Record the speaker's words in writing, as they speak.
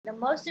The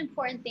most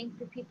important thing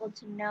for people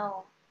to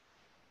know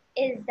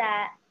is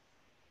that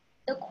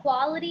the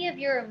quality of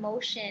your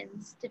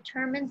emotions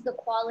determines the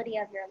quality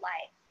of your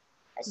life,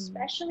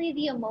 especially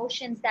the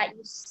emotions that you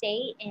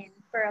stay in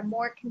for a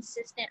more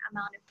consistent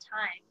amount of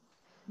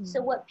time.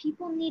 So what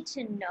people need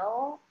to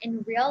know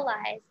and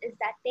realize is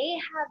that they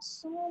have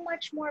so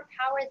much more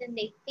power than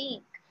they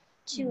think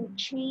to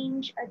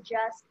change,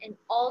 adjust, and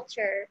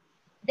alter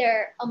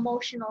their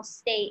emotional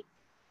state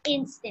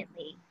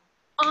instantly,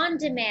 on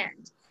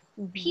demand.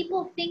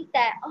 People think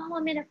that, oh,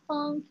 I'm in a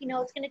funk,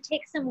 it's going to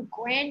take some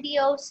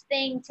grandiose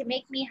thing to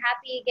make me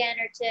happy again,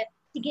 or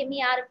to get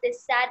me out of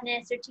this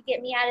sadness, or to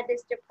get me out of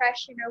this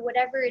depression, or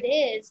whatever it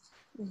is.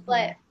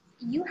 But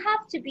you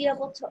have to be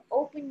able to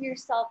open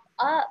yourself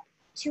up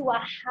to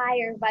a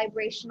higher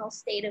vibrational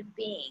state of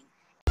being.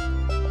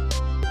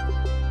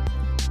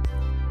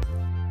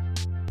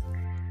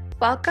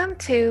 Welcome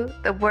to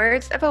the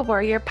Words of a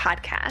Warrior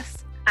podcast.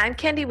 I'm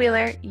Candy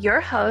Wheeler, your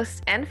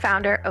host and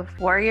founder of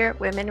Warrior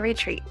Women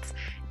Retreats,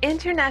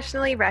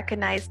 internationally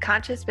recognized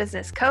conscious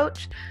business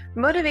coach,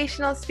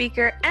 motivational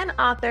speaker, and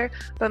author,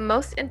 but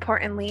most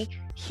importantly,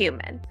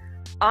 human,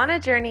 on a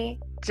journey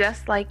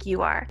just like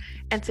you are.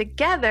 And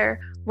together,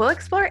 we'll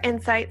explore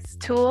insights,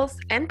 tools,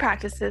 and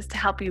practices to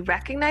help you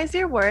recognize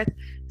your worth,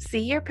 see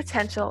your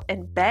potential,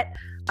 and bet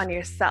on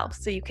yourself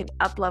so you can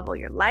up-level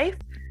your life,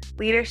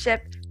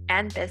 leadership,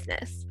 and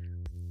business.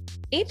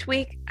 Each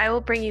week, I will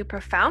bring you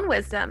profound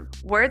wisdom,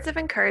 words of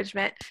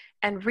encouragement,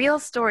 and real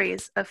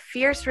stories of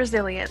fierce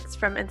resilience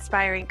from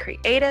inspiring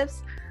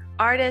creatives,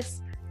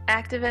 artists,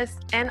 activists,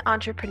 and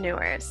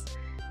entrepreneurs.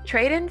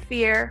 Trade in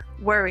fear,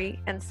 worry,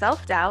 and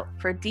self-doubt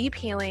for deep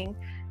healing,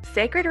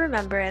 sacred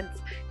remembrance,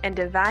 and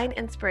divine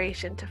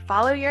inspiration to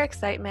follow your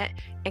excitement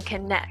and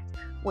connect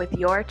with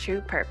your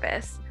true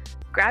purpose.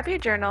 Grab your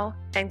journal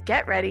and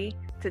get ready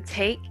to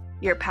take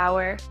your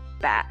power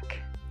back.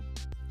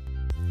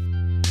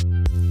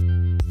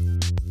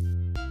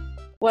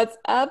 What's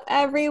up,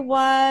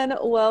 everyone?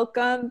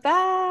 Welcome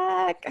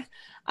back.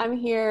 I'm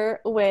here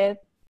with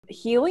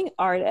healing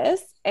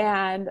artist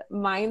and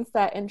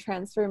mindset and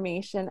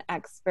transformation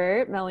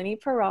expert, Melanie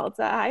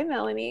Peralta. Hi,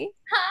 Melanie.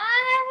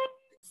 Hi.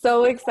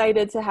 So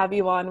excited to have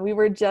you on. We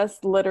were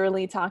just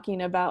literally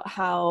talking about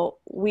how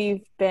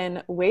we've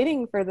been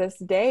waiting for this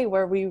day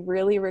where we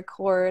really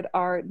record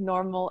our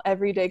normal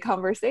everyday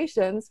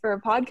conversations for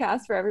a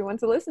podcast for everyone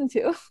to listen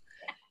to.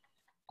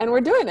 And we're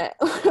doing it.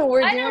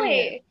 We're doing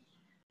it.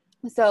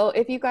 So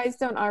if you guys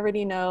don't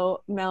already know,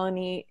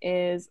 Melanie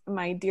is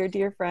my dear,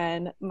 dear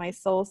friend, my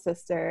soul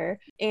sister.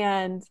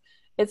 And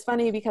it's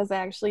funny because I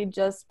actually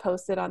just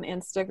posted on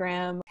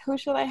Instagram, who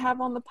should I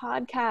have on the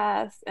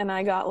podcast? And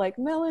I got like,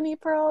 Melanie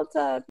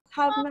Peralta,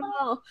 have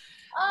Mel.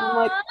 I'm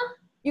like,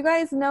 you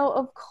guys know,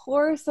 of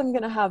course I'm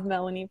going to have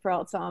Melanie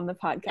Peralta on the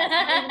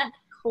podcast.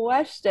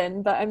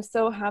 Question, but I'm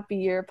so happy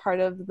you're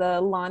part of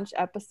the launch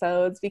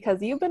episodes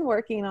because you've been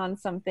working on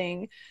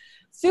something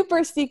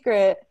super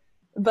secret,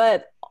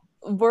 but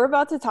we're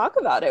about to talk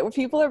about it.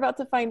 People are about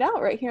to find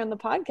out right here on the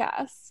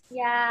podcast.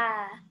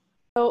 Yeah.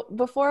 So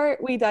before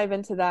we dive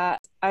into that,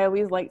 I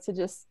always like to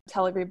just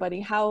tell everybody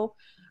how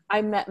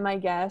I met my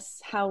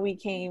guests, how we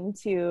came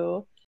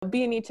to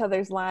be in each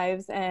other's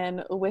lives.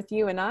 And with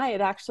you and I,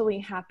 it actually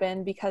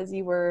happened because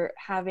you were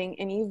having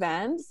an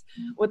event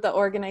with the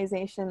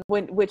organization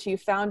which you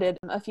founded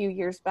a few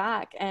years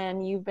back.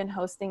 And you've been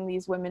hosting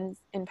these women's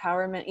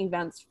empowerment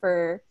events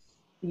for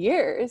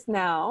years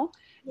now.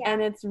 Yeah.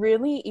 And it's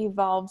really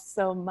evolved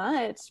so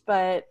much.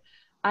 But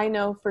I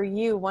know for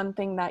you, one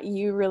thing that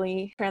you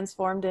really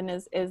transformed in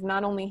is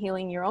not only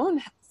healing your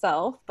own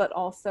self, but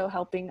also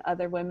helping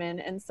other women.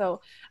 And so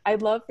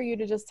I'd love for you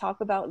to just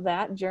talk about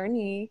that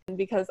journey,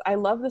 because I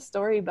love the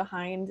story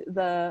behind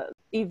the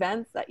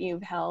events that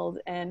you've held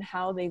and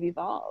how they've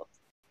evolved.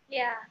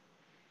 Yeah.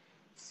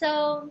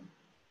 So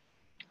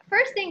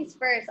first things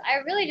first, I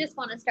really just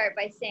want to start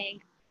by saying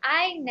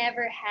I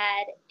never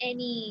had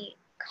any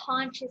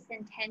conscious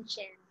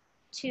intention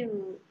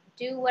to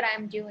do what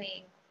I'm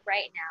doing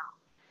right now.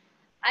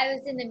 I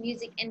was in the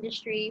music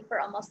industry for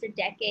almost a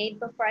decade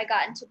before I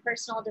got into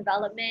personal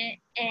development.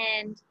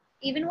 And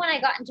even when I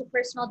got into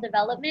personal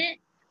development,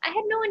 I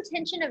had no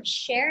intention of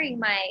sharing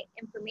my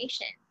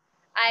information.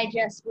 I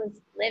just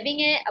was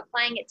living it,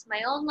 applying it to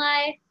my own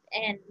life,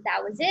 and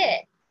that was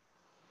it.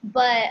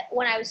 But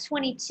when I was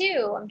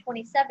 22, I'm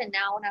 27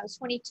 now. When I was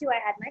 22, I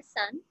had my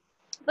son,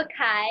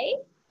 Bakai,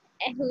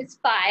 who's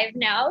 5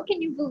 now.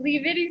 Can you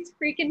believe it? He's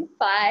freaking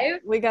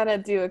 5. We gotta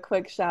do a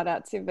quick shout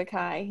out to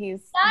Bakai.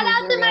 He's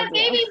out to my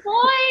baby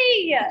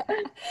boy.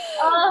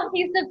 Oh,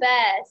 he's the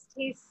best.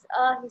 He's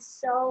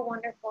so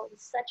wonderful.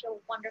 He's such a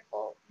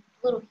wonderful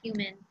little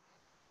human.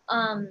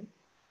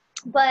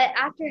 But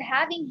after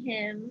having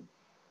him,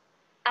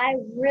 I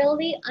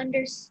really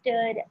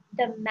understood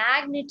the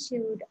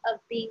magnitude of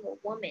being a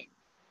woman.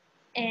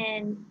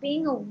 And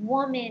being a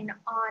woman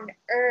on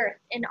earth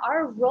and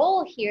our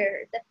role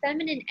here, the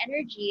feminine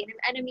energy.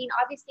 And I mean,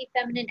 obviously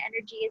feminine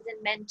energy is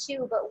in men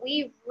too, but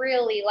we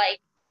really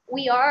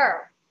we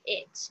are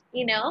it,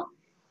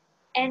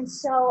 And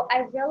so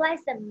I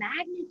realized the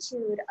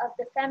magnitude of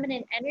the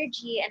feminine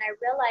energy, and I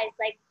realized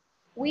like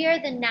we are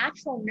the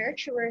natural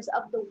nurturers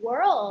of the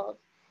world.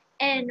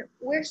 And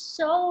we're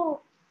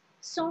so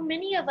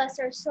many of us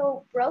are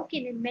so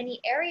broken in many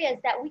areas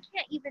that we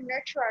can't even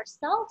nurture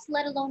ourselves,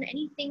 let alone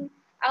anything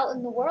out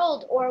in the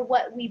world or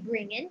what we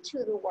bring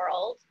into the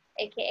world,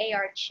 aka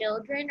our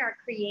children, our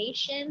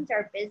creations,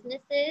 our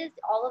businesses,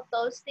 all of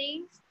those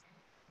things.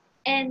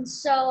 And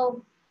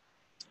so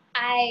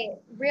I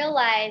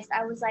realized,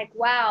 I was like,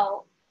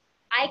 wow,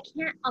 I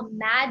can't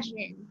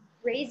imagine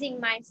raising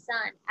my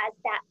son as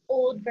that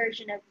old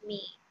version of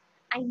me.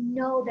 I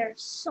know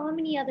there's so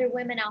many other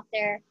women out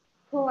there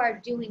who are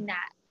doing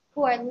that,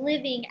 who are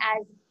living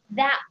as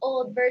that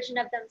old version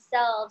of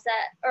themselves,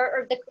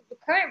 or the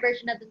current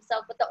version of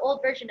themselves, but the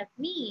old version of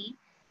me,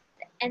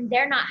 and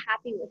they're not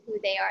happy with who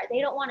they are.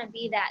 They don't want to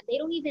be that. They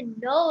don't even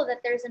know that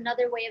there's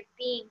another way of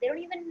being. They don't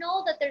even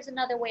know that there's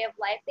another way of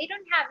life. They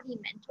don't have any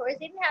mentors.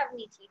 They didn't have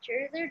any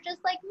teachers. They're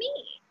just like me.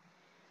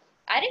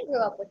 I didn't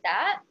grow up with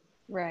that.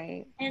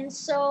 Right. And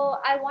so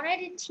I wanted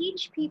to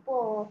teach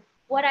people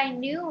what I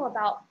knew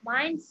about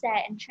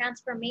mindset and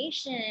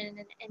transformation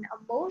and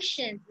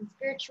emotions and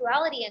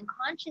spirituality and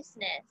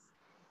consciousness,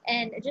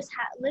 and just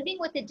living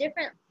with a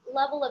different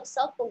level of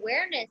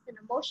self-awareness and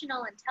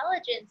emotional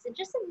intelligence and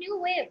just a new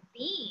way of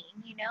being,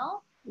 you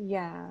know?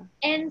 Yeah.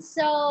 And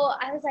so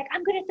I was like,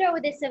 I'm going to throw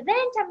this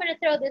event. I'm going to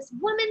throw this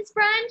women's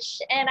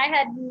brunch. And I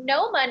had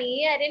no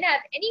money. I didn't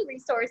have any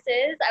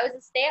resources. I was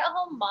a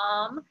stay-at-home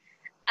mom.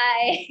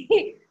 I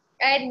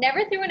I had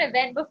never threw an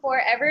event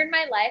before ever in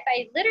my life.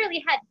 I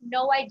literally had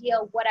no idea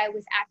what I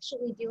was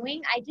actually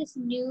doing. I just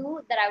knew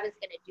that I was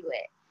going to do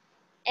it.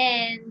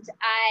 And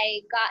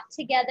I got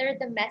together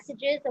the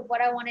messages of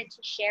what I wanted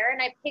to share,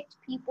 and I picked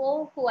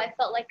people who I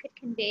felt like could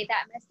convey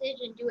that message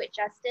and do it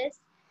justice.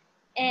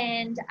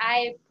 And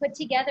I put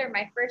together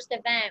my first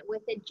event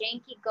with a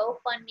janky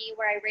GoFundMe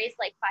where I raised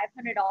like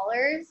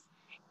 $500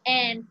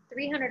 and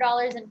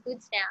 $300 in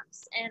food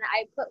stamps. And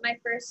I put my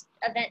first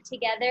event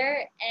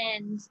together,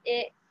 and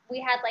we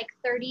had like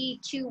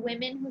 32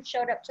 women who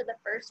showed up to the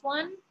first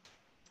one.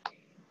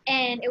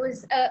 And it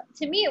was,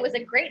 to me, it was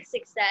a great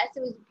success.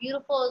 It was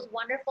beautiful. It was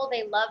wonderful.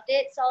 They loved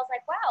it. So I was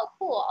like, wow,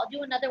 cool. I'll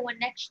do another one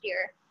next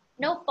year.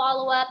 No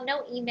follow-up,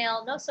 no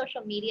email, no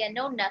social media,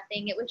 no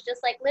nothing. It was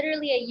just like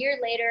literally a year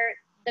later,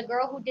 the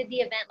girl who did the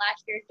event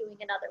last year is doing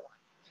another one.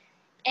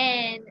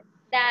 And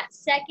that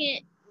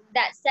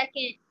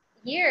second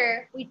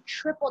year, we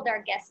tripled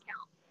our guest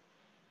count.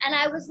 And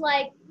I was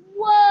like,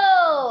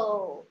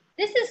 whoa,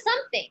 this is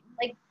something.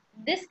 Like,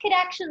 this could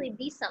actually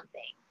be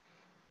something.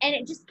 And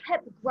it just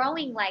kept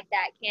growing like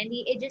that,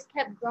 Candy. It just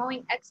kept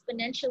growing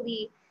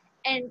exponentially.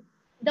 And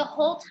the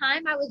whole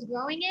time I was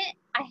growing it,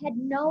 I had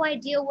no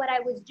idea what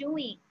I was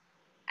doing.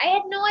 I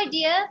had no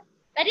idea.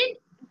 I didn't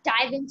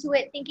dive into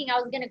it thinking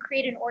I was going to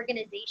create an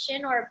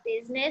organization or a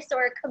business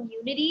or a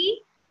community.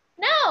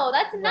 No,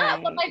 that's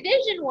not what Right. my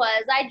vision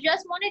was. I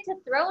just wanted to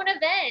throw an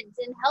event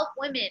and help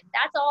women.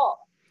 That's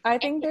all. I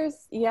And think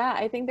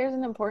I think there's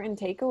an important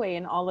takeaway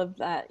in all of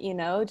that,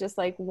 just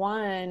like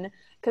one,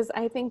 because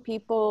I think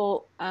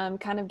people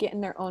kind of get in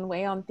their own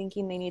way on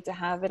thinking they need to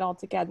have it all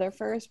together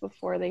first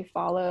before they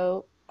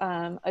follow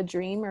a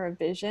dream or a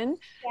vision.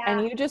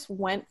 And yeah, you just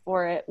went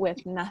for it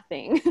with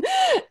nothing.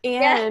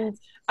 yeah, And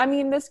I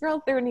mean, this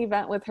girl threw an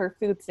event with her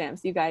food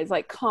stamps, you guys,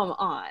 like, come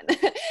on.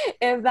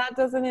 If that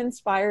doesn't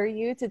inspire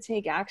you to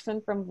take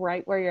action from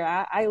right where you're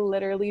at, I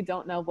literally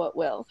don't know what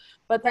will.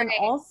 But then right.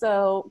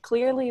 also,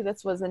 clearly,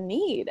 this was a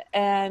need.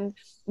 And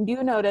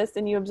you noticed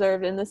and you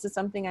observed, and this is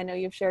something I know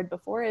you've shared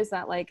before, is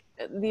that like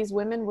these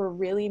women were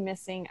really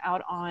missing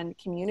out on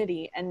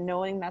community and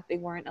knowing that they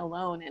weren't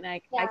alone. And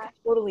I Yeah, could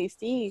totally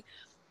see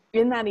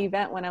in that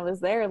event when I was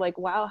there, like,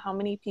 wow, how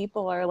many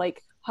people are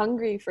like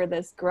hungry for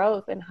this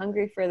growth and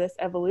hungry for this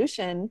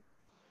evolution,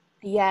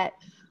 yet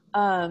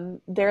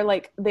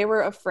they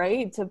were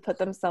afraid to put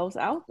themselves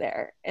out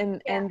there,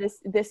 and yeah,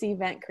 this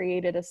event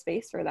created a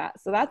space for that.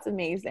 So that's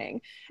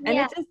amazing. And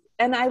yeah, it just,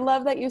 and I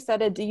love that you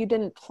said it, you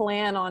didn't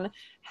plan on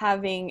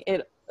having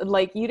it,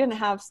 like, you didn't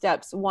have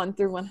steps 1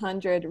 through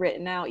 100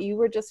 written out. You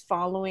were just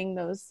following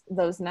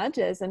those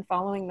nudges and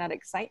following that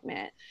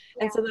excitement.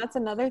 And yeah, so that's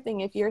another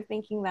thing. If you're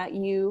thinking that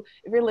if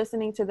you're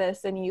listening to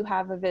this and you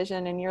have a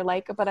vision and you're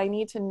like, but I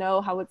need to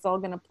know how it's all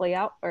going to play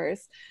out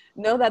first,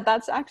 know that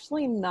that's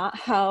actually not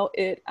how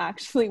it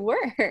actually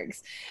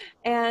works.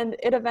 And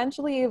it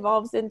eventually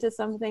evolves into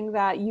something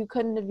that you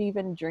couldn't have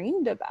even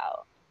dreamed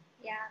about.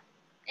 yeah.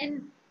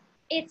 And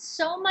it's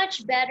so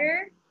much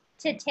better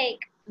to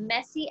take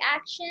messy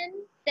action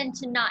than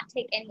to not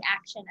take any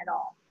action at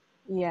all.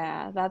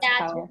 Yeah, that's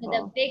That's one of the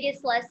powerful.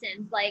 biggest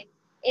lessons. Like,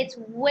 it's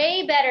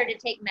way better to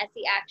take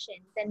messy action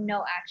than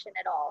no action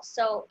at all.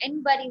 So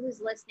anybody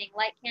who's listening,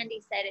 like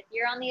Candy said, if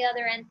you're on the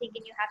other end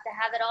thinking you have to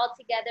have it all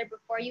together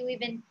before you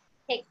even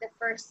take the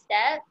first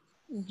step,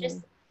 Hmm.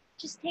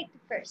 just take the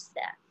first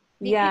step,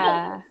 because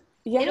Yeah.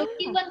 it'll Yeah.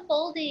 keep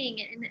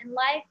unfolding, and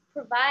life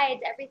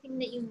provides everything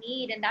that you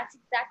need. And that's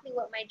exactly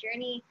what my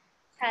journey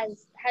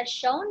has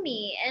shown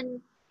me.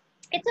 And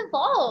it's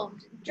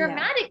evolved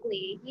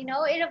dramatically. You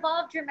know, it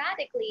evolved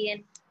dramatically.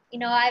 And, you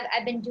know,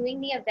 I've been doing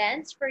the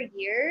events for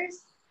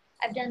years.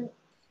 I've done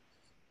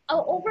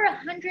over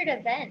 100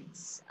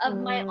 events of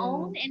my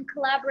own in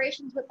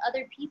collaborations with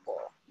other people.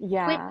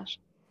 Yeah. Which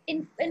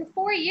in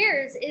 4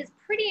 years is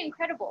pretty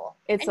incredible.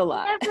 It's a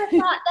lot. I never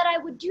thought that I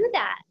would do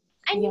that.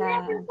 I Yeah.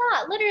 never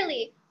thought,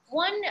 literally,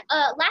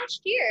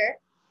 last year,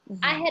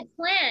 I had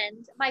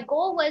planned, my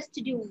goal was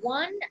to do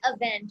one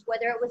event,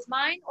 whether it was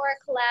mine or a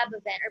collab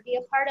event or be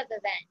a part of the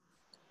event,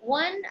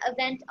 one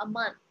event a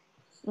month.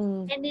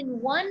 And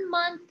in 1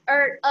 month,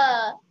 or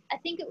I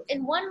think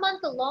in 1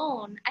 month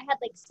alone, I had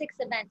like 6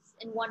 events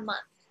in 1 month.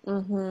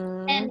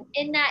 And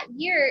in that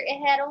year,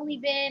 it had only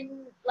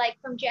been like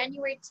from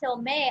January till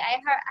May, I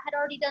had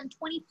already done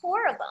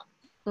 24 of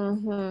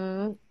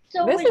them.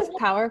 So this is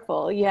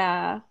powerful.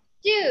 Yeah.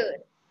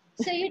 Dude.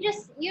 So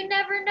you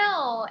never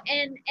know.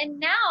 And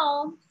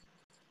now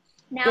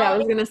yeah, I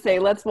was going to say,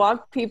 let's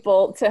walk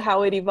people to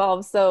how it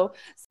evolves. So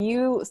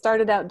you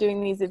started out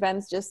doing these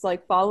events, just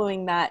like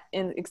following that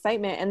in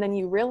excitement. And then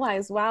you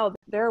realize, wow,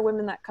 there are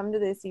women that come to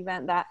this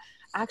event that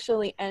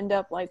actually end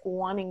up like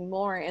wanting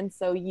more. And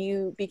so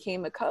you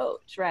became a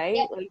coach, right?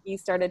 Yep. Like you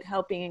started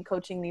helping and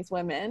coaching these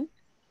women.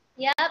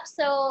 Yep.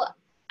 So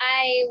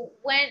I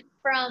went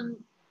from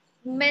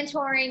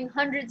mentoring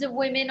hundreds of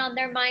women on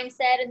their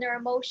mindset and their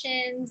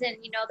emotions and,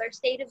 you know, their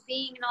state of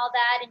being and all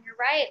that. And you're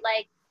right.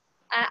 Like,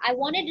 I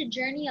wanted to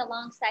journey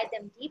alongside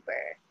them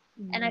deeper.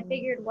 And I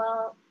figured,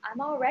 well,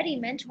 I'm already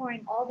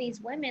mentoring all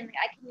these women.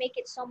 I can make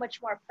it so much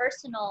more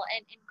personal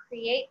and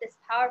create this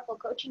powerful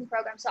coaching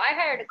program. So I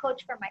hired a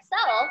coach for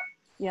myself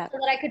so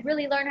that I could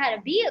really learn how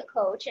to be a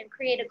coach and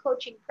create a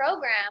coaching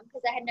program,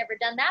 because I had never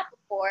done that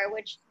before,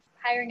 which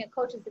hiring a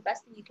coach is the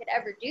best thing you could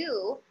ever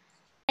do.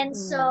 And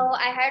so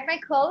I hired my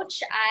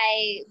coach.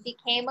 I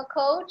became a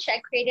coach. I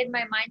created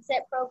my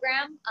mindset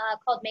program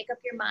called Make Up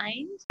Your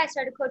Mind. I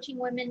started coaching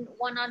women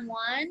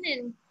one-on-one,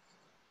 and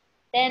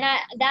then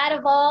that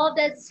evolved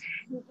as,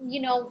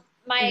 you know,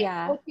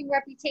 my coaching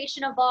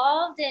reputation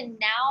evolved, and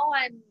now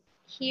I'm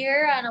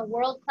here on a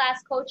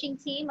world-class coaching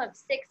team of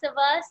 6 of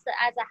us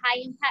as a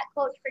high-impact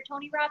coach for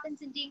Tony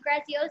Robbins and Dean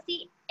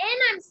Graziosi, and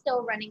I'm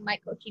still running my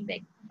coaching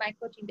business.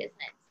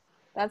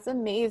 That's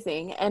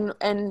amazing.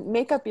 And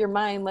Make Up Your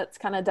Mind, let's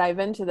kind of dive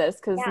into this,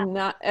 because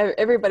not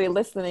everybody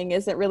listening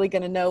isn't really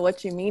going to know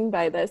what you mean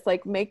by this,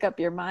 like make up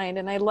your mind.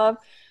 And I love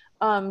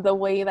the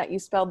way that you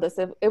spelled this.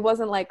 It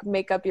wasn't like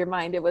make up your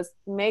mind, it was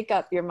make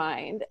up your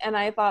mind. And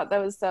I thought that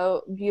was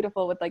so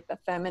beautiful with like the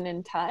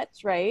feminine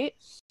touch, right?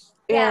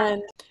 Yeah.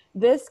 And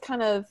this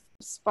kind of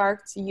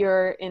sparked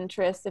your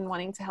interest in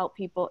wanting to help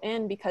people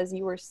because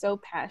you were so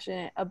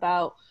passionate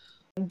about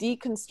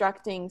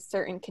deconstructing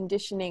certain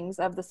conditionings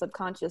of the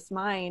subconscious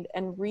mind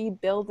and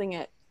rebuilding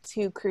it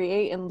to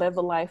create and live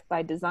a life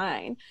by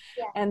design.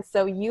 Yeah. And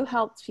so you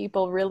helped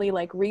people really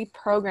like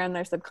reprogram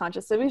their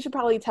subconscious. So we should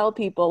probably tell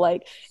people,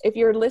 like, if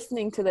you're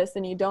listening to this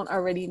and you don't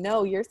already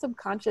know, your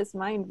subconscious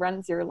mind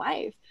runs your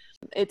life.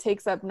 It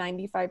takes up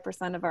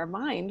 95% of our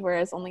mind,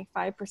 whereas only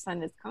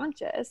 5% is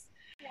conscious.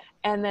 Yeah.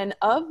 And then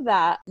of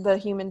that, the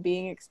human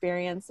being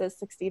experiences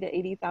 60 to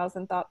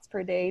 80,000 thoughts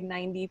per day,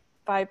 95%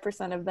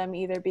 of them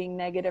either being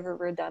negative or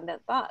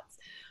redundant thoughts.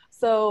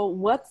 So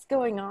what's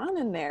going on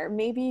in there?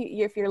 Maybe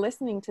if you're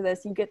listening to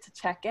this, you get to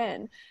check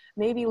in,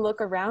 maybe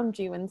look around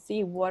you and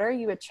see, what are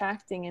you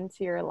attracting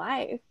into your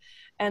life?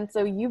 And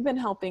so you've been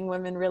helping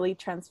women really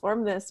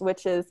transform this,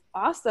 which is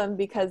awesome,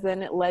 because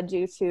then it led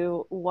you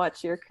to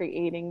what you're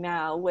creating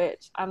now,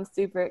 which I'm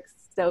super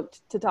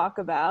stoked to talk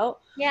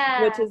about,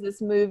 which is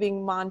this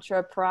moving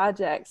mantra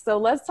project. So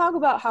let's talk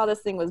about how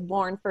this thing was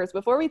born first,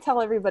 before we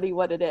tell everybody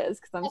what it is,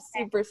 because I'm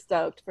super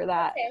stoked for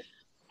that.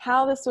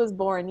 How this was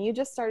born. You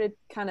just started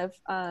kind of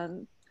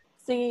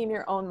singing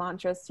your own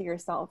mantras to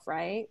yourself,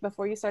 right?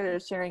 Before you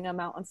started sharing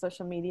them out on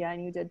social media,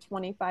 and you did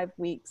 25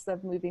 weeks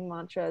of moving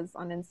mantras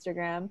on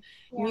Instagram.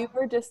 You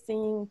were just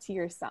singing to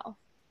yourself.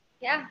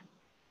 Yeah.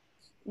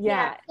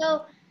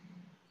 So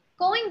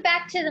going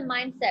back to the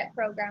mindset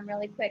program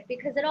really quick,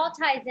 because it all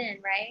ties in,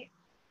 right?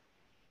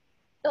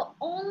 The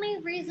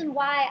only reason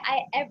why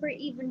I ever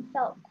even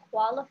felt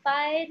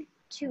qualified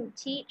to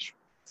teach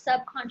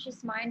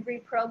subconscious mind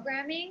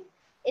reprogramming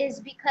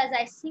is because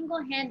I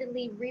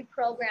single-handedly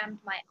reprogrammed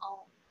my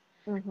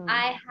own.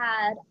 I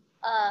had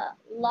a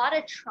lot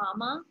of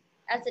trauma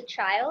as a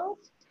child,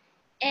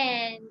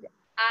 and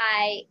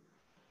I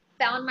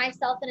found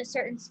myself in a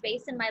certain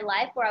space in my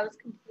life where I was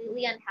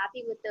completely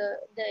unhappy with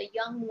the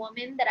young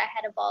woman that I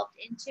had evolved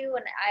into,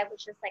 and I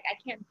was just like,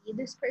 I can't be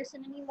this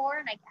person anymore,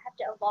 and I have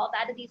to evolve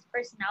out of these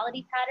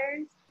personality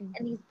patterns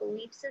and these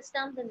belief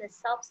systems and this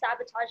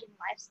self-sabotaging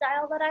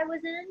lifestyle that I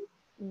was in.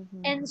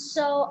 And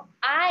so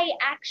I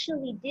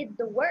actually did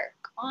the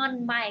work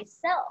on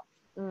myself,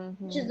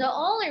 which is the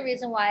only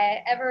reason why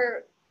I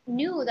ever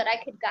knew that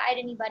I could guide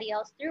anybody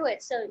else through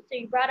it. So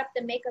you brought up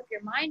the Make Up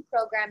Your Mind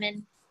program,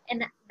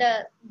 and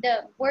the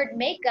word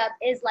makeup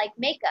is like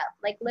makeup,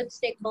 like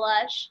lipstick,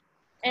 blush.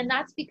 And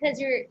that's because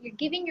you're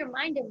giving your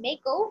mind a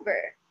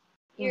makeover.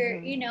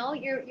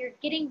 You're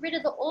getting rid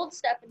of the old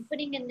stuff and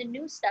putting in the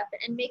new stuff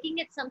and making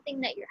it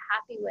something that you're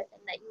happy with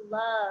and that you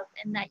love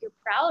and that you're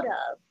proud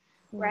of,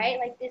 right?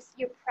 Like this,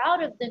 you're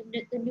proud of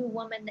the new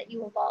woman that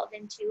you evolve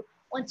into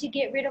once you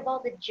get rid of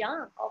all the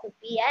junk, all the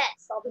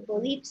BS, all the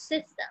belief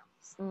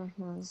systems.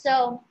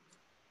 So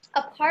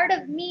a part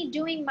of me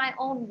doing my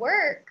own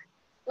work,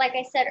 like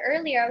I said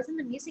earlier, I was in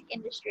the music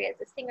industry as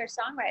a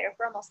singer-songwriter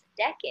for almost a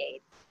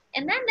decade.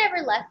 And that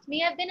never left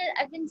me.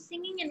 I've been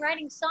singing and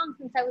writing songs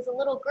since I was a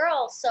little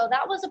girl. So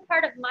that was a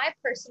part of my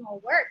personal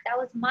work. That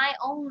was my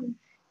own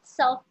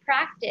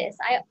self-practice.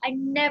 I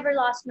never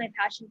lost my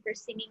passion for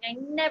singing. I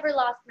never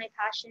lost my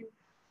passion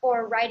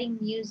for writing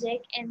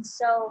music. And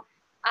so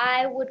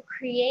I would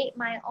create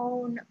my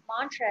own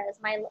mantras,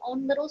 my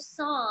own little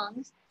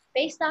songs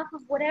based off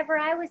of whatever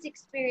I was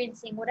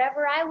experiencing,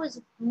 whatever I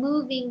was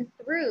moving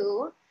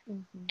through.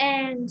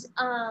 And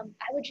I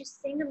would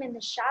just sing them in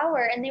the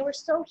shower, and they were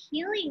so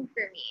healing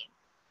for me.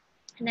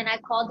 And then I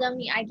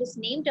just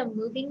named them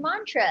moving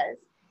mantras.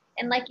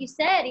 And like you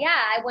said, yeah,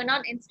 I went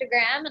on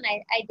Instagram and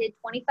I did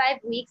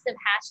 25 weeks of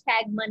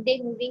hashtag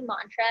Monday moving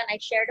mantra, and I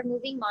shared a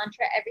moving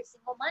mantra every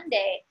single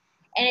Monday.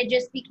 And it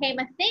just became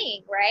a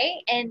thing,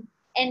 right?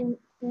 And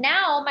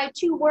now my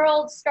two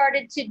worlds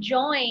started to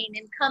join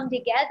and come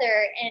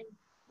together, and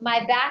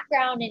my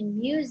background in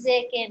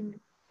music and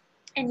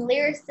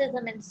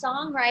lyricism and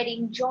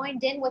songwriting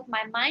joined in with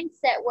my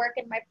mindset work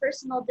and my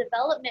personal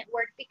development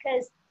work,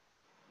 because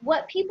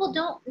what people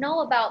don't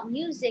know about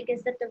music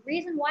is that the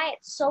reason why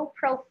it's so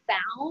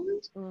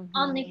profound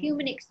on the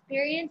human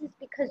experience is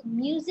because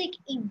music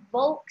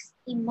evokes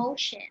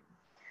emotion.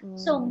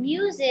 So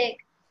music,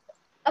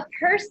 a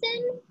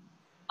person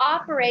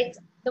operates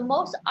the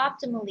most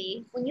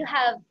optimally when you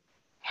have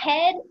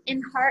head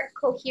and heart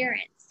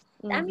coherence.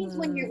 That means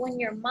when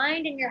your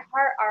mind and your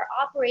heart are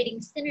operating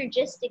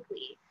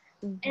synergistically.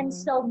 And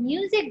so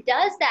music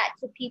does that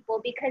to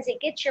people because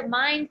it gets your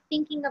mind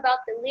thinking about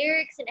the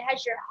lyrics, and it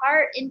has your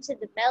heart into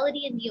the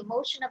melody and the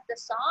emotion of the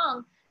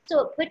song.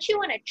 So it puts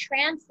you in a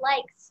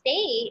trance-like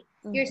state.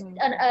 You're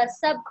a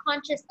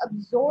subconscious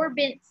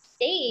absorbent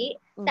state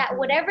that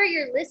whatever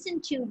you're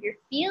listening to, you're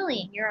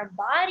feeling, you're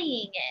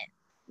embodying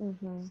it.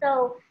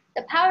 So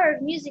the power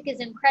of music is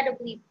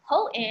incredibly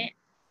potent,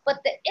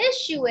 but the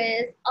issue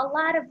is a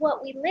lot of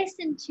what we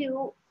listen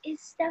to is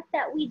stuff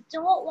that we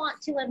don't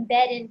want to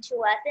embed into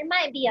us. It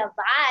might be a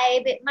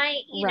vibe. It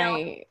might,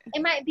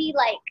 it might be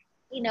like,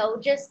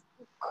 just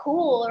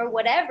cool or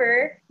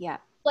whatever. Yeah.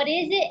 But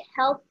is it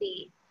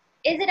healthy?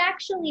 Is it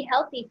actually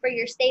healthy for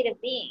your state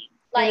of being?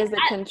 Like, is it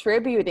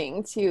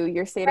contributing to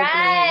your state of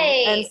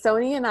being? And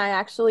Sony and I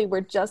actually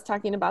were just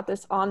talking about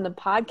this on the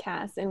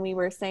podcast, and we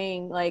were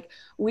saying, like,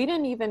 we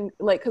didn't even,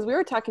 like, because we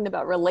were talking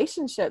about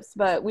relationships,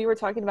 but we were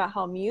talking about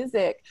how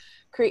music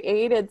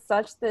created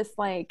such this,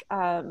 like,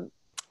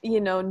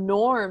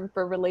 norm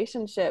for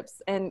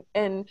relationships. And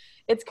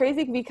it's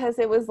crazy because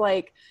it's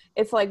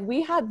like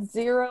we had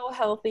zero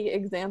healthy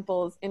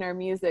examples in our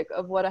music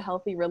of what a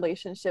healthy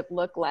relationship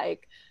looked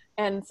like.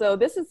 And so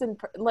this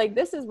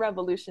is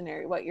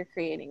revolutionary, what you're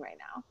creating right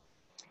now.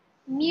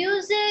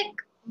 Music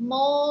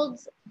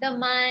molds the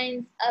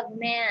minds of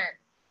man.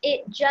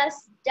 It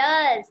just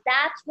does.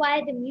 That's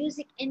why the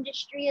music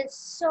industry is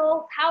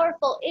so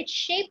powerful. It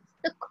shapes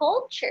the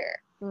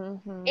culture.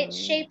 It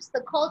shapes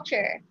the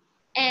culture.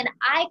 And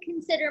I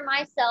consider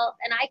myself,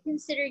 and I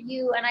consider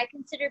you, and I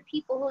consider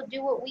people who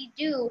do what we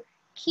do,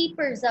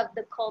 keepers of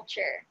the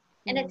culture.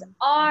 And it's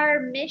our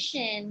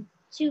mission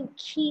to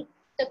keep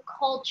the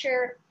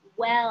culture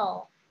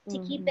well, to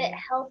keep it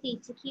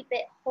healthy, to keep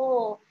it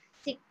whole,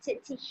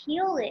 to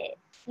heal it,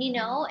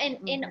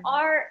 and in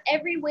our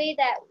every way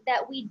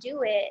that we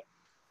do it.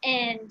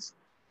 And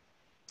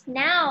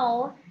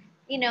now,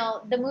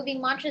 the moving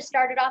mantra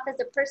started off as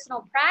a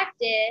personal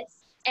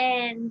practice,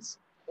 and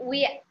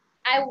we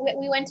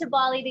went to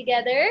Bali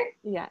together.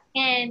 Yeah.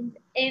 And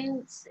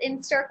in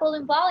Circle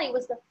in Bali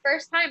was the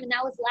first time, and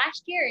that was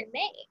last year in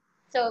May.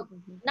 So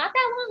not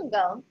that long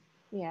ago.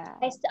 Yeah.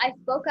 I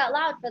spoke out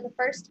loud for the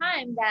first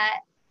time that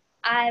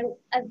I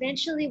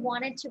eventually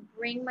wanted to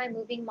bring my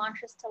moving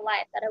mantras to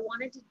life, that I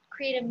wanted to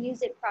create a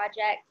music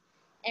project.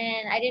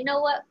 And I didn't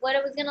know what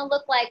it was going to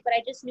look like, but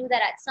I just knew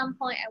that at some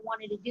point I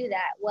wanted to do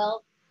that.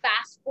 Well,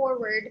 fast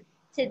forward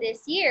to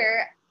this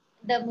year,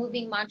 the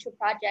moving mantra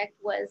project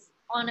was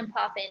on and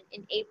popping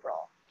in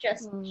April,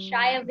 just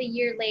shy of a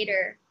year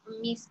later,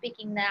 me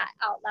speaking that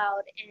out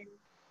loud.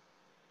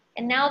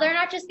 And now they're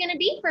not just going to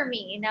be for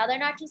me. Now they're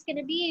not just going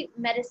to be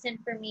medicine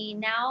for me.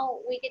 Now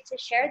we get to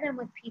share them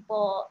with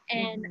people.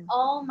 And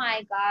oh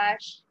my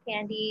gosh,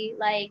 Candy,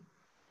 like,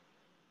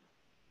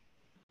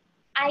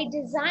 I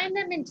design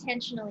them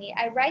intentionally.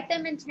 I write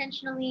them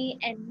intentionally,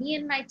 and me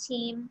and my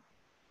team,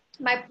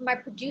 my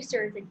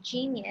producer is a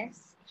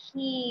genius.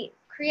 He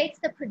creates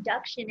the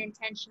production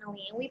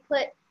intentionally, and we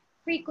put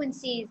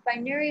frequencies,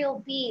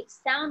 binaural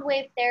beats, sound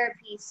wave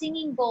therapy,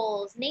 singing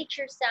bowls,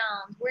 nature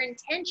sounds. We're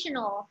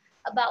intentional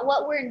about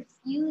what we're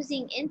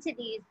infusing into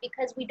these,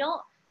 because we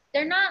don't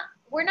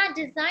we're not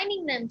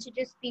designing them to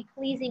just be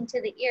pleasing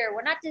to the ear.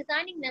 We're not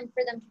designing them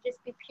for them to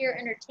just be pure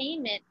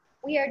entertainment.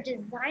 We are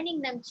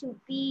designing them to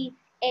be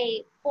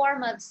a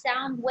form of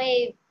sound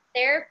wave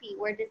therapy.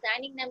 We're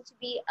designing them to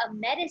be a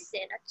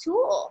medicine, a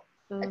tool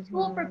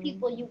for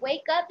people. You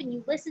wake up and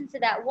you listen to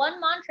that one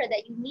mantra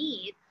that you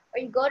need, or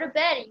you go to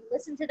bed and you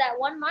listen to that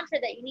one mantra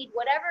that you need,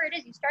 whatever it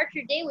is. You start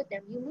your day with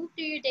them. You move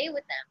through your day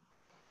with them.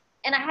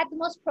 And I had the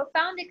most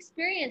profound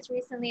experience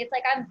recently. It's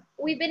like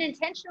we've been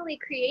intentionally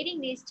creating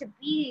these to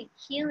be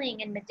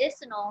healing and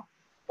medicinal,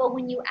 but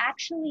when you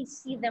actually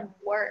see them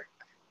work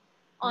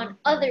on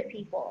other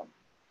people,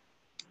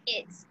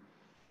 it's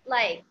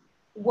like,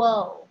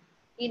 whoa,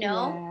 you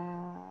know?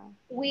 Yeah.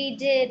 We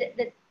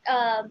did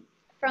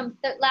from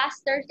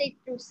last Thursday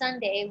through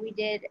Sunday, we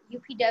did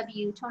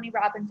UPW Tony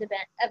Robbins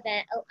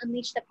event,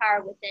 Unleash the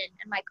Power Within,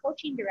 and my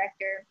coaching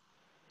director,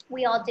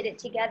 we all did it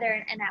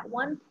together. And at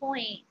one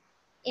point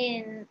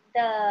in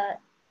the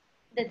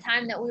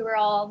time that we were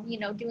all, you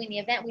know, doing the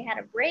event, we had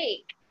a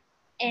break,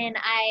 and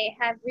I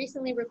have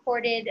recently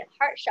recorded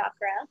Heart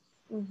Chakra,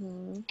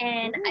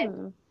 and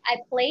I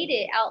played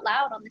it out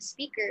loud on the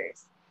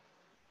speakers.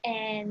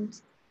 And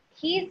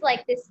he's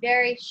like this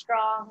very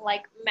strong,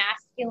 like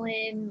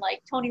masculine,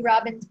 like Tony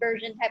Robbins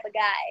version type of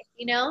guy,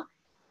 you know?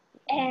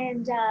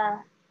 And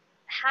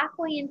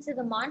halfway into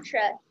the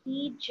mantra,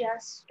 he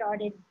just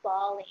started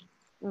bawling.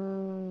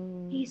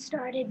 He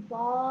started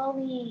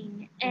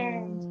bawling.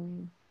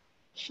 And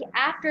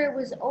after it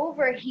was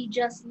over, he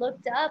just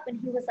looked up and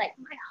he was like,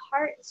 my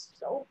heart is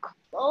so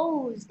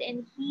closed.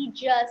 And he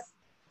just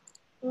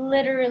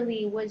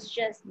literally was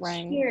just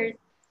tears.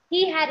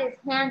 He had his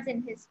hands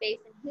in his face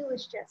and he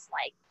was just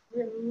like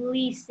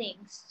releasing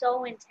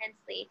so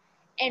intensely.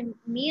 And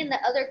me and the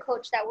other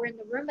coach that were in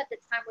the room at the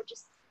time were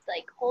just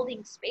like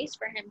holding space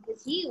for him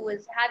because he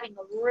was having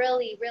a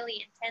really,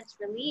 really intense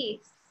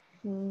release.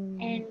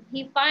 And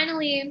he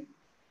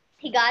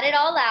got it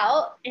all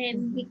out,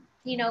 and he,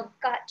 you know,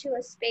 got to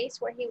a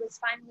space where he was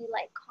finally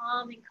like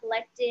calm and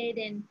collected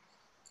and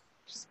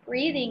just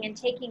breathing and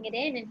taking it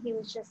in. And he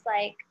was just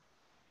like,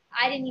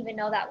 I didn't even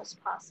know that was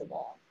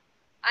possible.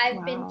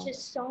 I've been to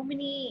so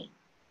many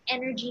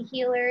energy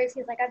healers.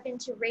 He's like, I've been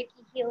to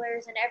Reiki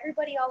healers, and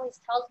everybody always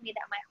tells me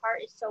that my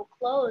heart is so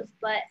closed,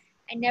 but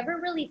I never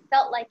really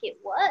felt like it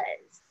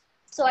was.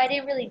 So I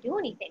didn't really do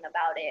anything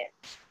about it.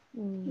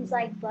 He's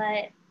like,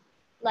 but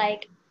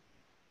like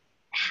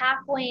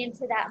halfway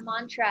into that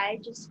mantra, I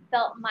just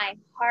felt my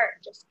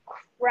heart just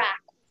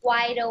crack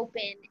wide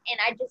open, and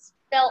I just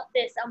felt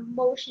this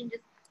emotion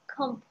just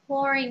come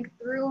pouring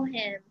through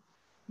him.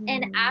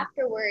 And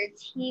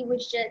afterwards, he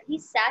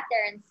sat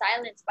there in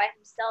silence by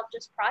himself,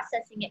 just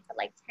processing it for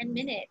like 10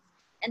 minutes.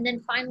 And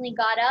then finally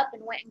got up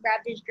and went and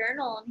grabbed his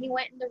journal. And he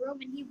went in the room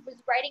and he was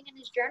writing in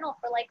his journal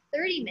for like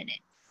 30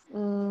 minutes.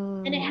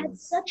 And it had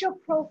such a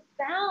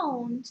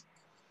profound,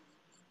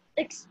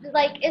 hit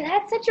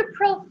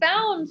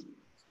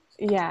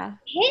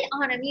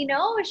on him, you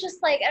know? It's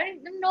just like, I don't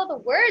even know the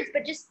words,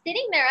 but just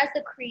sitting there as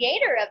the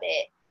creator of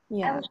it,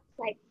 I was just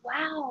like,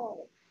 wow.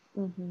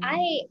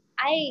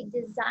 I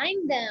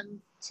designed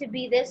them to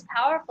be this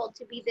powerful,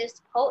 to be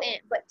this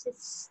potent, but to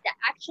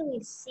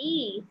actually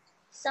see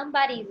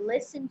somebody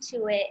listen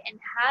to it and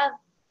have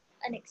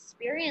an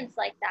experience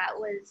like that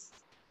was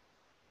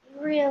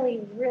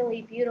really,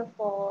 really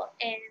beautiful.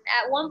 And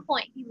at one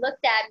point he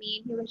looked at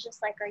me and he was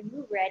just like, are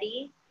you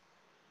ready?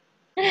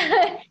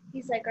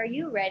 He's like, are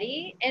you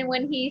ready? And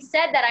when he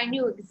said that, I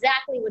knew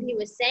exactly what he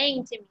was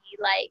saying to me.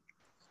 Like,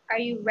 are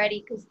you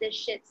ready? Because this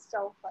shit's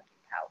so fucking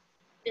powerful.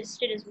 This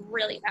shit is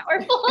really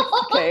powerful.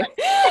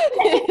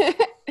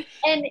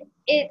 And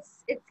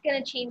it's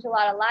going to change a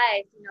lot of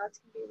lives. You know, it's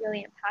going to be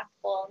really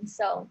impactful. And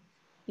so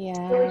it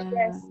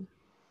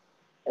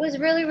was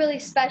really, really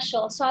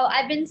special. So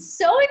I've been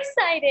so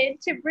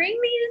excited to bring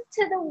these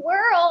to the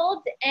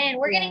world, and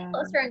we're getting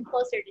closer and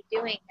closer to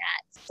doing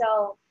that.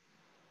 So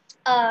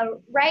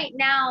right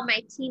now,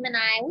 my team and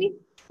I,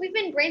 we've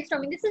been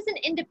brainstorming. This is an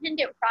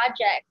independent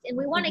project, and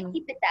we want to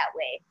keep it that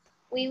way.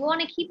 We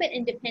want to keep it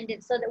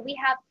independent so that we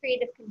have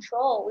creative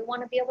control. We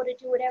want to be able to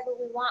do whatever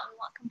we want. We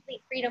want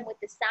complete freedom with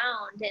the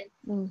sound.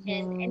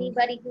 And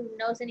anybody who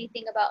knows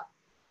anything about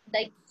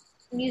like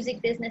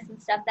music business and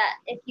stuff, that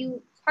if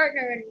you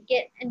partner and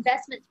get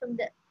investments from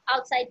the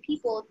outside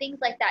people,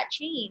 things like that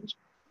change.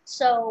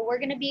 So we're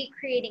going to be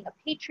creating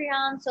a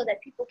Patreon so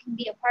that people can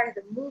be a part of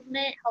the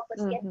movement, help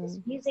us get this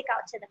music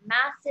out to the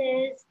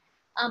masses.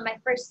 My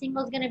first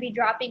single is going to be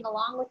dropping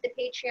along with the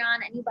Patreon.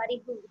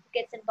 Anybody who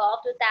gets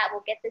involved with that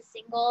will get the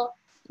single.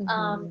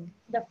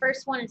 The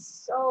first one is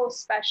so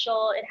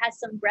special. It has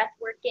some breath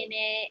work in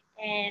it,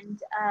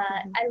 and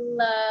I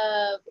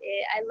love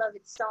it. I love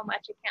it so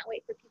much. I can't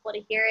wait for people to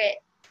hear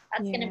it.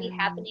 That's going to be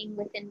happening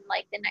within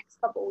like the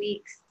next couple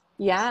weeks.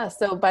 Yeah.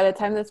 So by the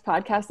time this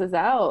podcast is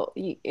out,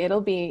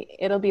 it'll be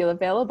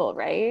available,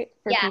 right?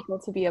 For people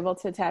to be able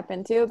to tap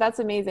into. That's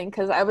amazing.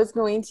 Cause I was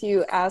going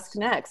to ask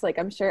next, like,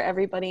 I'm sure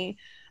everybody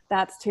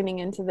that's tuning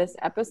into this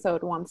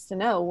episode wants to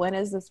know, when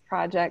is this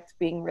project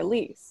being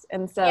released?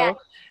 And so Yeah.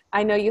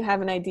 I know you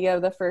have an idea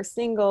of the first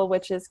single,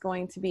 which is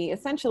going to be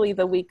essentially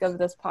the week of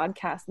this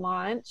podcast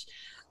launch,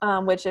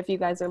 which if you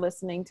guys are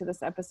listening to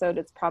this episode,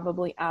 it's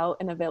probably out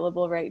and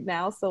available right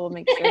now. So we'll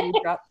make sure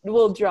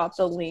we'll drop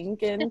the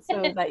link in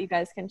so that you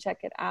guys can check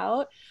it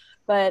out.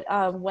 But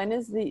when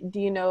is do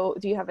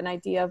you have an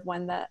idea of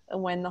when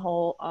the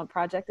whole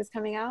project is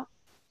coming out?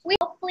 We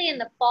hopefully in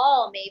the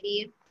fall,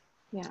 maybe.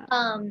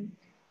 Yeah.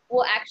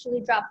 We'll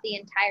actually drop the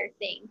entire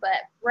thing. But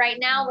right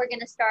now we're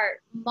going to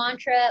start one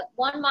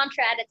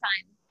mantra at a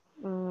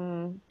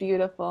time.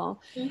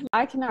 Beautiful. Mm-hmm.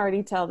 I can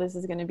already tell this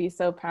is going to be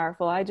so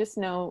powerful. I just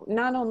know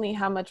not only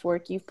how much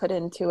work you've put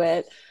into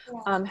it,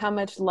 how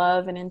much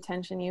love and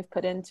intention you've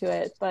put into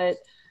it, but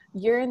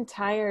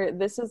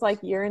this is like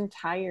your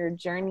entire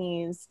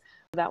journeys,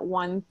 that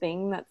one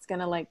thing that's going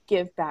to like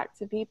give back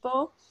to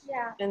people.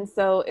 Yeah. And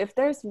so if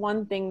there's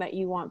one thing that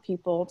you want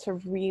people to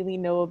really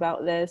know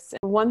about this,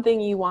 one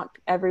thing you want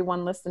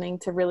everyone listening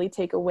to really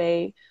take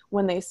away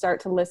when they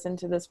start to listen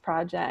to this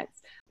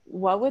project,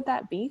 what would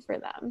that be for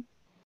them?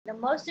 The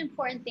most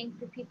important thing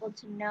for people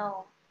to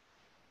know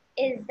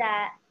is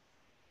that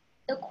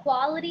the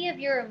quality of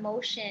your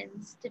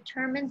emotions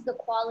determines the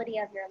quality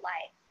of your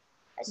life,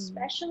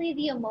 especially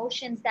the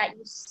emotions that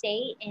you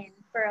stay in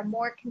for a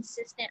more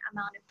consistent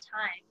amount of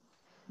time.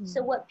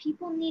 So what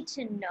people need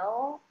to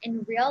know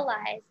and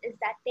realize is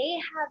that they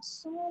have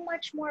so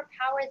much more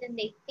power than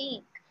they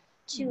think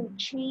to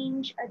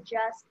change,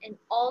 adjust, and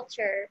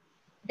alter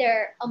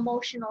their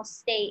emotional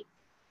state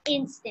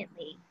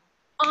instantly,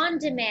 on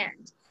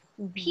demand.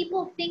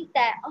 People think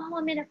that, oh,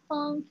 I'm in a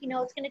funk,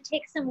 it's going to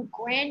take some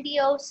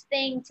grandiose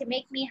thing to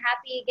make me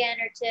happy again,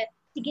 or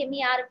to get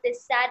me out of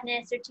this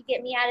sadness, or to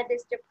get me out of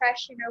this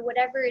depression, or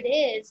whatever it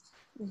is.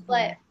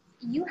 But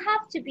you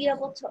have to be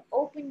able to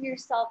open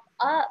yourself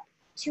up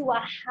to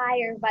a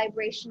higher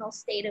vibrational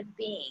state of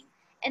being.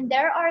 And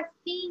there are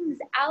things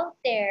out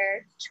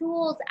there,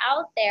 tools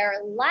out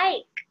there,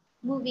 like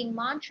moving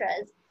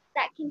mantras,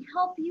 that can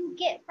help you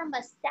get from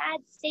a sad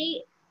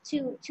state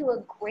to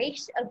a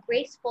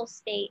graceful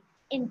state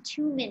in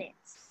 2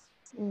 minutes.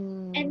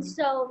 And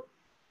so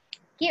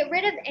get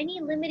rid of any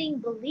limiting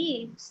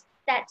beliefs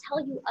that tell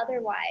you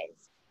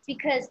otherwise,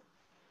 because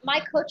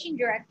my coaching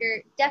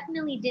director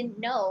definitely didn't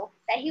know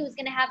that he was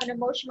going to have an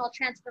emotional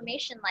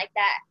transformation like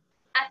that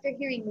after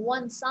hearing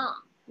one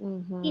song.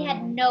 He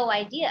had no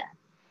idea.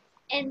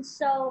 And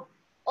so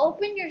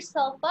open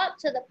yourself up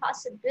to the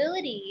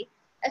possibility,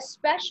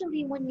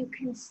 especially when you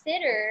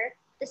consider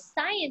the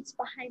science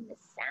behind the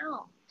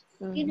sound.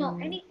 If you know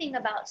anything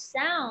about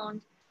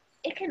sound,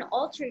 it can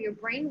alter your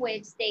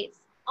brainwave states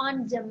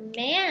on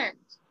demand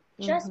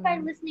just by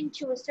listening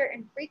to a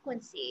certain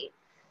frequency.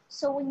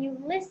 So when you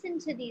listen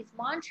to these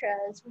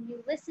mantras, when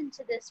you listen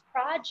to this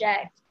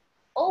project,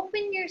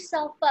 open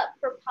yourself up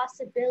for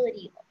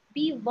possibility.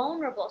 Be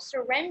vulnerable,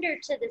 surrender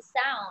to the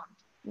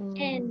sound,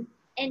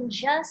 and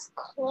just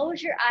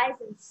close your eyes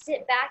and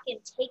sit back and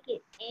take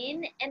it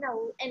in, and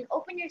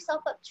open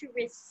yourself up to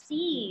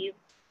receive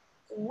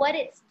what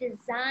it's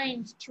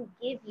designed to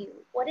give you,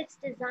 what it's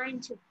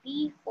designed to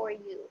be for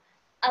you.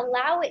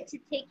 Allow it to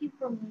take you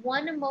from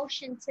one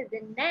emotion to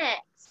the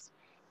next,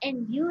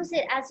 and use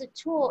it as a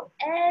tool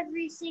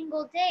every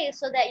single day,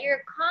 so that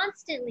you're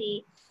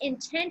constantly,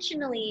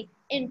 intentionally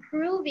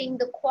improving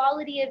the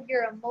quality of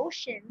your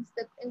emotions,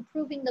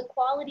 improving the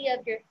quality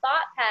of your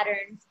thought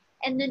patterns,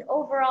 and then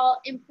overall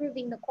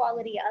improving the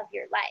quality of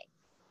your life.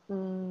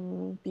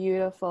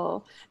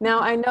 Beautiful. Now,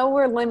 I know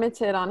we're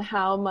limited on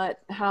how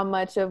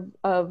much of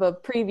a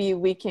preview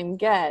we can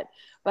get,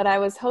 but I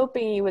was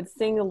hoping you would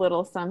sing a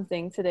little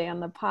something today on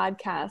the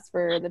podcast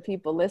for the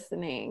people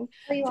listening.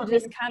 To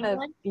just kind of,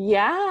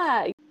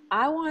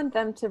 I want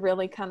them to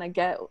really kind of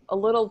get a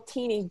little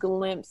teeny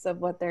glimpse of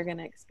what they're going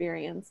to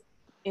experience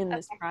in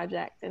this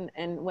project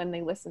and when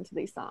they listen to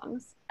these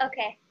songs.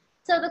 Okay.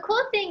 So the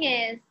cool thing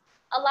is,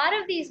 a lot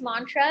of these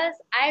mantras,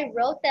 I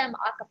wrote them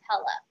a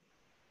cappella.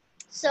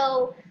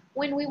 So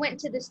when we went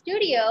to the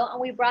studio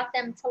and we brought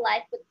them to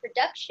life with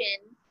production,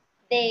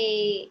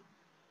 they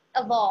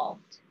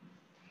evolved.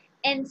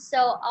 And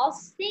so I'll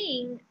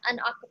sing an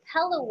a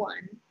cappella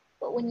one,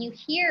 but when you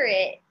hear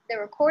it, the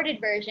recorded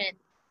version,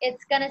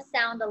 it's going to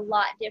sound a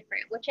lot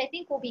different, which I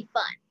think will be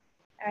fun.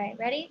 All right,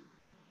 ready?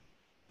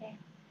 Okay.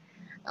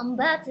 I'm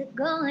about to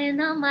go in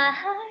on my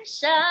heart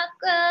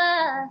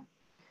chakra.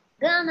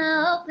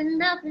 Gonna open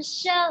up and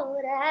show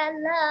that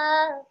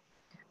love.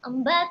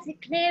 I'm about to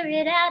clear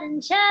it out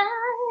and charge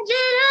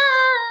it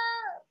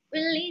up.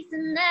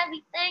 Releasing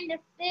everything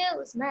that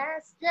feels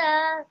messed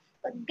up.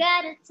 But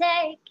gotta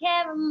take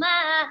care of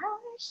my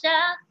heart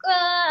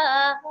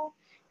chakra.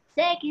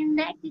 Stay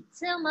connected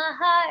to my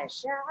heart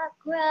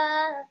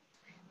chakra.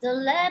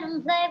 Don't let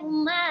them play with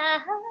my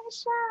heart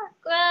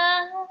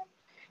chakra.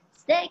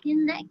 Stay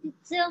connected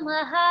to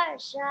my heart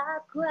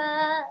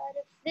chakra.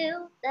 To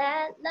feel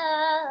that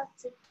love,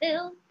 to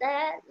feel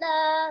that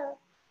love.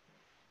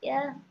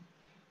 Yeah,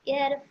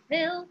 to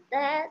feel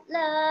that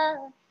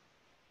love.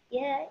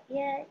 Yeah,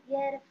 yeah,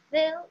 yeah, to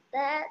feel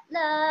that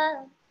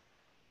love.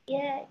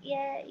 Yeah,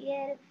 yeah,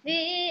 yeah, to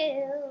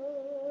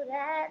feel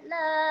that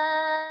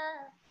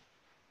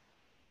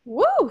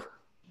Woo! love.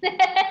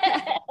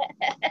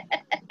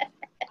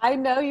 I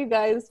know you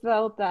guys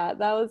felt that.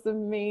 That was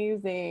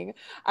amazing.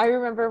 I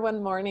remember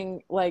one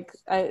morning, like,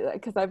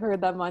 because I've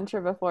heard that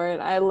mantra before,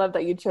 and I love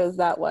that you chose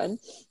that one.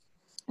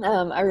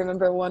 I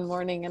remember one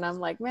morning, and I'm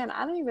like, man,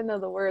 I don't even know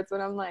the words, but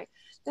I'm like,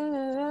 da,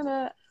 da, da,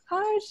 da,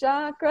 heart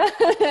chakra,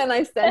 and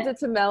I sent it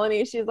to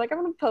Melanie. She's like,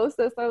 I'm gonna post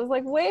this. I was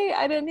like, wait,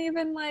 I didn't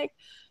even like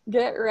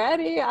get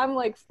ready. I'm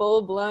like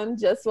full blown,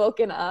 just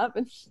woken up,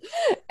 and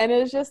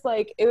it was just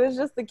like, it was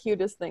just the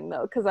cutest thing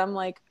though, because I'm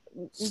like,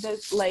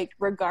 this, like,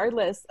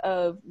 regardless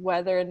of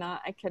whether or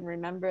not I can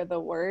remember the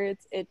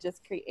words, it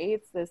just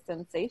creates this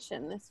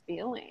sensation, this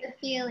feeling. The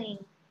feeling.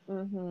 That's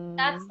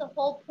Mm-hmm. the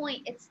whole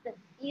point. It's the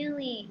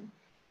feeling.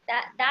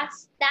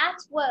 That's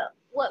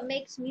what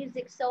makes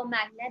music so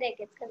magnetic.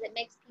 It's because it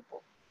makes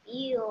people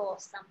feel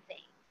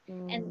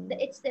something. And Mm.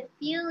 it's the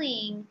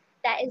feeling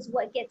that is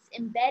what gets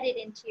embedded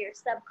into your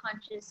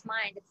subconscious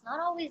mind. It's not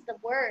always the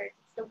words,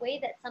 it's the way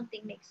that something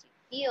makes you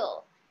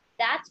feel.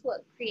 That's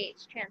what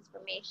creates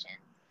transformation.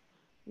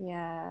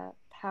 Yeah,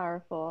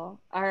 powerful.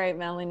 All right,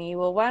 Melanie.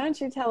 Well, why don't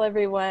you tell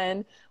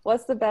everyone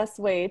what's the best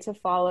way to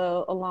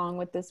follow along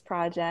with this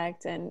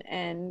project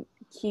and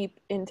keep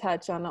in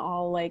touch on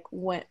all, like,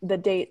 when the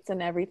dates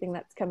and everything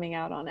that's coming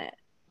out on it.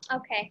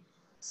 Okay.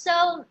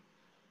 So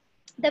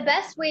the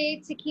best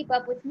way to keep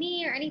up with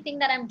me or anything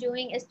that I'm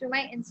doing is through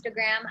my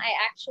Instagram. I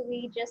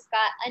actually just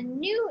got a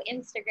new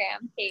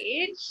Instagram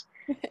page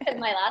because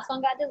my last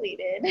one got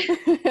deleted.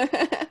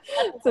 That's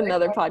It's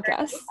another another story for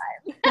podcast.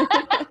 another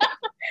time.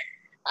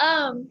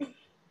 Um,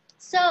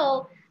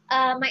 so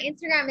my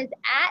Instagram is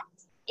at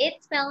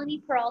it's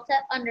Melanie Peralta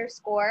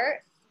 _.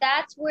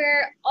 That's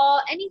where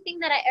anything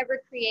that I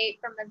ever create,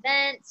 from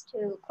events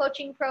to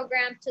coaching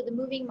programs to the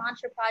Moving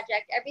Mantra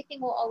Project, everything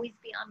will always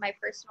be on my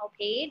personal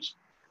page.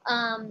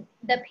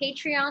 The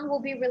Patreon will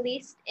be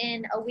released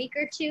in a week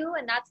or two,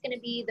 and that's going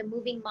to be the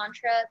Moving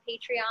Mantra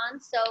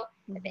Patreon. So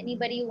if Mhm.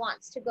 anybody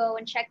wants to go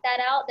and check that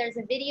out, there's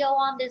going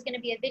to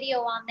be a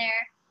video on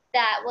there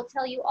that will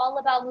tell you all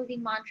about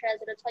moving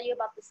mantras. It'll tell you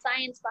about the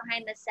science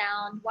behind the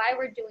sound, why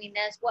we're doing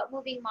this, what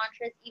moving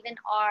mantras even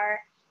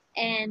are,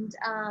 and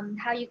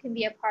how you can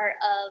be a part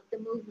of the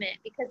movement.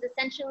 Because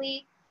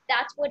essentially,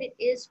 that's what it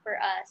is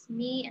for us.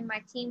 Me and my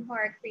team who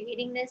are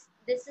creating this,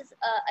 this is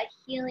a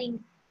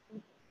healing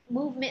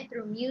movement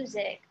through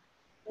music.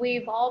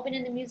 We've all been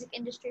in the music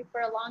industry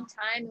for a long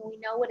time, and we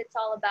know what it's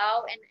all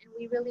about, and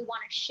we really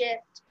want to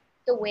shift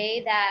the way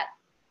that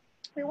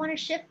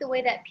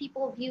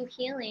people view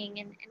healing,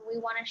 and we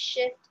want to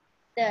shift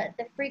the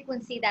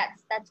frequency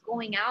that's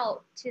going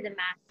out to the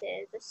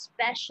masses,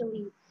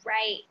 especially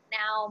right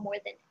now more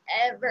than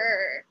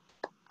ever.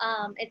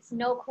 It's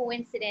no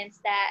coincidence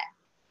that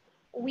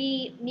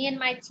me and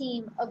my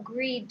team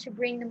agreed to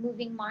bring the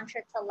moving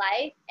mantra to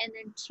life, and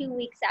then 2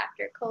 weeks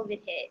after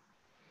COVID hit,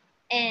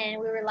 and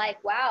we were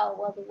like, wow,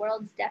 well, the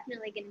world's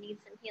definitely going to need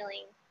some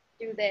healing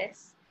through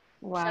this.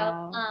 So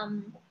Wow.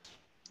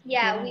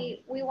 yeah, Yeah.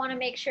 we want to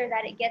make sure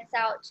that it gets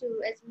out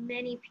to as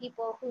many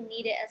people who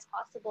need it as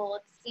possible.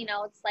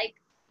 It's like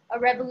a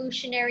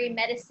revolutionary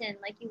medicine.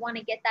 Like, you want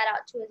to get that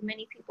out to as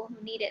many people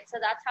who need it. So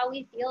that's how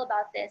we feel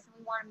about this, and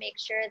we want to make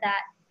sure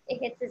that it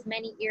hits as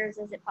many ears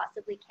as it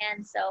possibly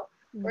can. So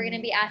we're going to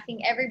Mm. be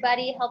asking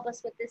everybody, help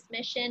us with this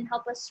mission,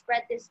 help us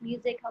spread this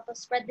music, help us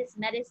spread this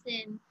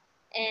medicine.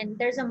 And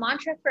there's a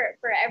mantra for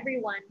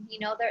everyone.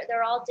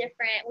 They're all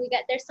different.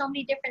 There's so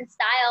many different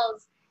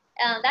styles.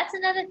 That's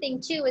another thing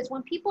too, is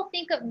when people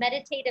think of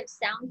meditative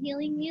sound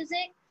healing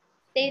music,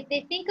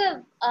 they think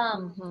of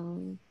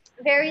Mhm.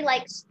 very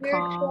like Calm.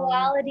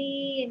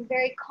 spirituality and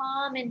very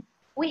calm, and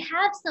we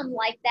have some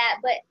like that,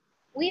 but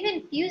we've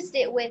infused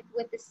it with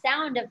the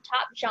sound of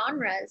top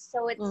genres.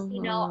 So it's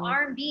Mhm.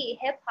 R&B,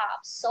 hip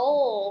hop,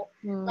 soul.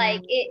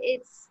 Like Mm.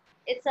 it's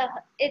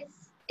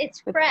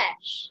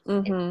fresh.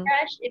 It's Mhm.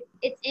 fresh.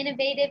 It's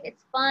innovative.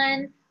 It's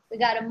fun. We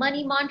got a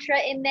money mantra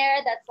in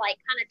there that's like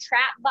kind of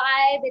trap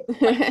vibe.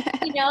 It's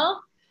like, you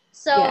know.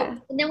 So, Yeah.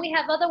 and then we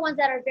have other ones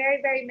that are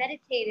very, very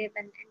meditative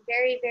and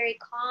very, very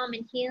calm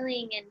and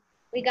healing. And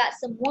we got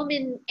some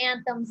woman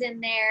anthems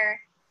in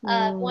there,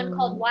 one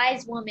called Mm.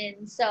 Wise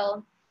Woman.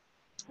 So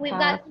we've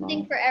got something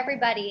Powerful. for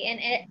everybody,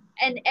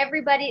 and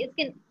everybody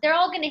they're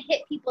all gonna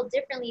hit people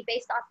differently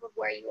based off of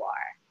where you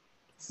are.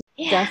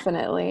 Yeah.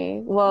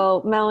 Definitely.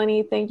 Well,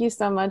 Melanie, thank you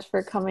so much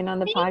for coming on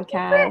the Thank you for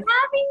podcast.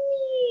 having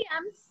me.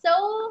 I'm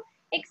so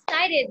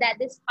excited that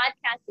this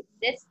podcast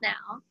exists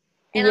now.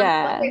 And I'm so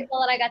Yeah, grateful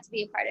that I got to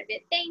be a part of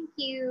it. Thank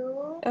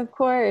you. of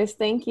course.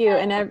 Thank you.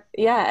 And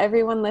yeah,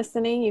 everyone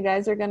listening, you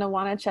guys are going to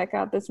want to check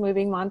out this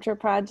Moving Mantra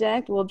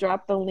project. We'll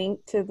drop the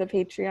link to the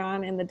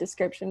Patreon in the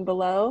description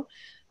below.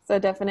 So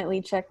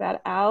definitely check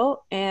that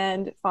out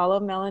and follow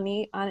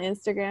Melanie on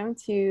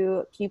Instagram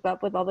to keep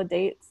up with all the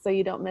dates so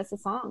you don't miss a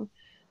song.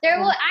 And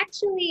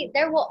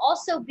There will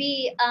also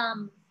be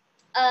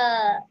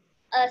a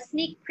a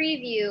sneak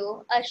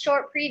preview, a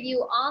short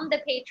preview on the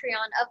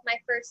Patreon of my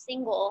first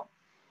single.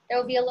 There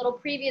will be a little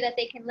preview that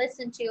they can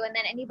listen to, and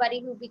then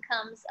anybody who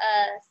becomes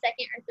a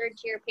second or third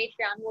tier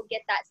Patreon will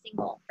get that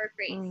single for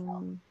free.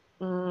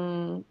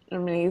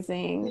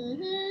 Amazing.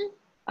 Mm-hmm.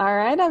 All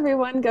right,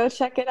 everyone, go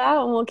check it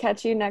out, and we'll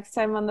catch you next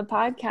time on the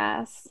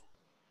podcast.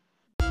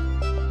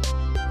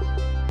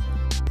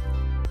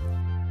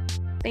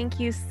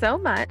 Thank you so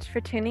much for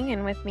tuning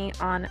in with me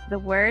on the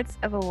Words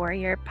of a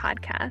Warrior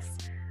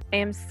podcast. I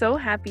am so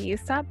happy you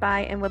stopped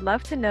by and would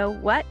love to know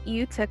what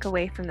you took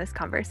away from this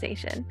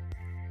conversation.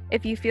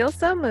 If you feel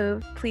so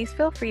moved, please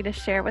feel free to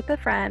share with a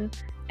friend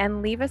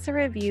and leave us a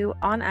review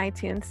on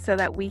iTunes so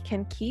that we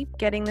can keep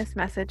getting this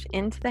message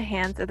into the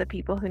hands of the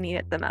people who need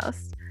it the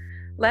most.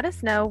 Let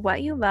us know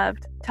what you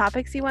loved,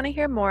 topics you want to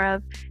hear more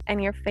of,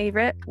 and your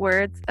favorite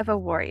words of a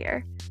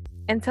warrior.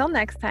 Until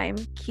next time,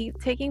 keep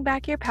taking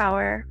back your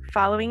power,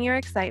 following your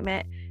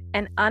excitement,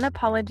 and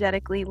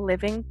unapologetically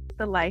living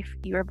the life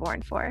you were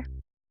born for.